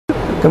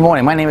Good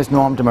morning, my name is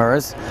Norm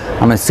Demers.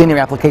 I'm a Senior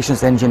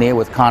Applications Engineer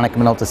with Konica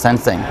Minolta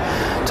Sensing.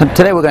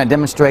 Today we're going to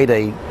demonstrate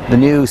the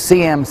new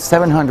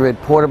CM700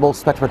 portable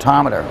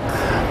spectrophotometer.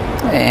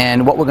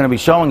 And what we're going to be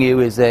showing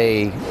you is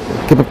a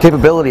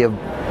capability of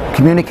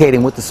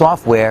communicating with the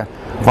software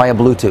via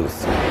Bluetooth.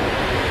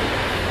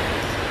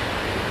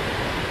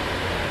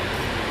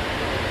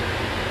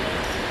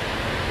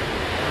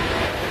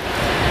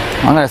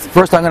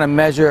 First I'm going to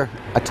measure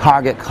a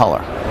target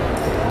color.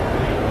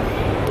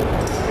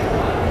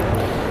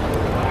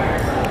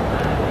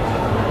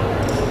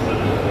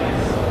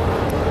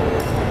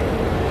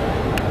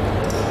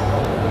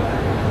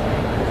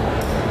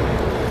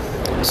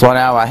 So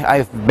now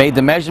I've made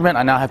the measurement,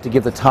 I now have to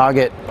give the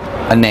target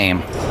a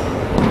name.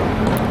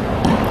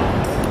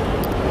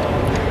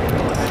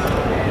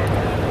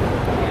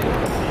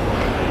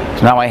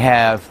 So now I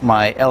have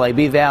my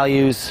LAB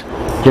values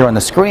here on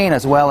the screen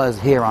as well as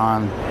here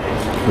on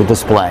the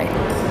display.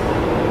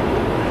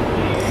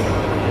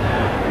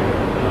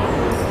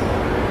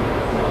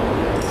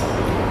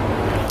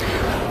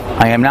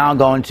 I am now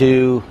going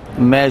to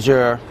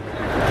measure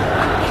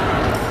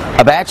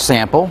a batch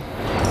sample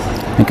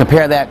and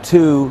compare that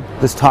to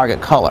this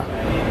target color.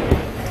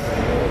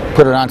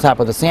 Put it on top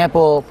of the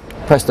sample,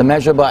 press the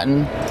measure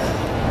button,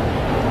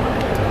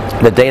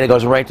 the data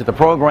goes right to the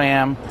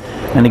program,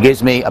 and it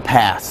gives me a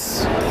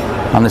pass.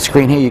 On the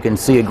screen here you can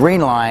see a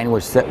green line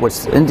which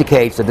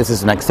indicates that this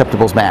is an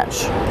acceptable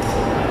match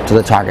to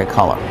the target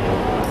color.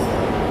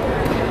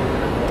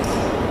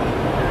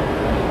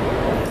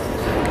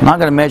 Now I'm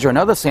going to measure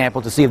another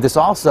sample to see if this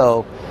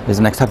also is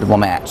an acceptable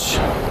match.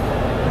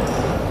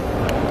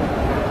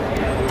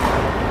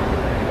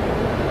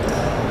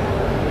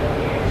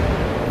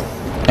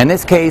 In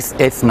this case,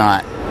 it's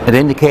not. It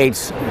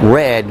indicates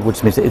red,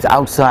 which means it's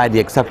outside the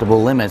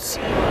acceptable limits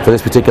for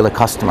this particular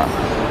customer.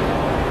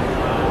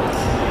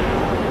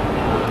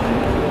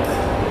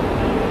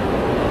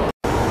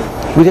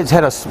 We just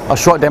had a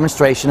short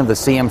demonstration of the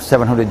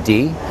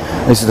CM700D.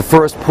 This is the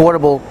first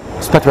portable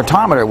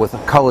spectrophotometer with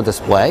a color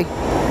display.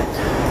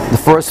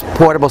 The first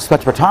portable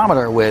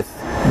spectrophotometer with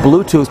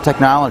Bluetooth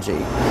technology.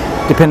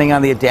 Depending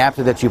on the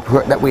adapter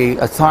that we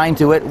assign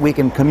to it, we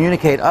can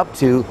communicate up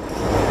to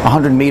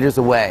 100 meters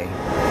away.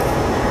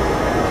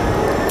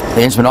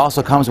 The instrument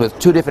also comes with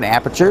two different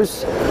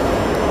apertures,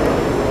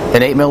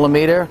 an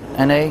 8mm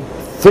and a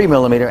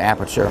 3mm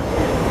aperture.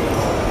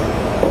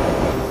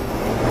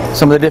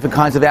 Some of the different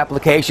kinds of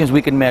applications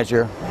we can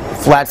measure: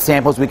 flat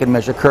samples, we can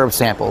measure curved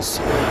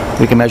samples,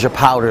 we can measure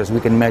powders, we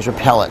can measure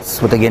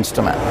pellets with the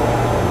instrument.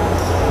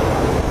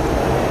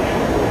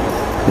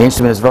 The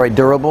instrument is very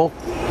durable.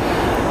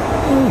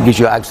 It gives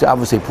you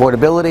obviously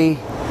portability,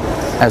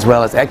 as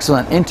well as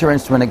excellent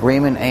inter-instrument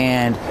agreement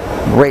and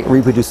great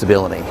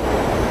reproducibility.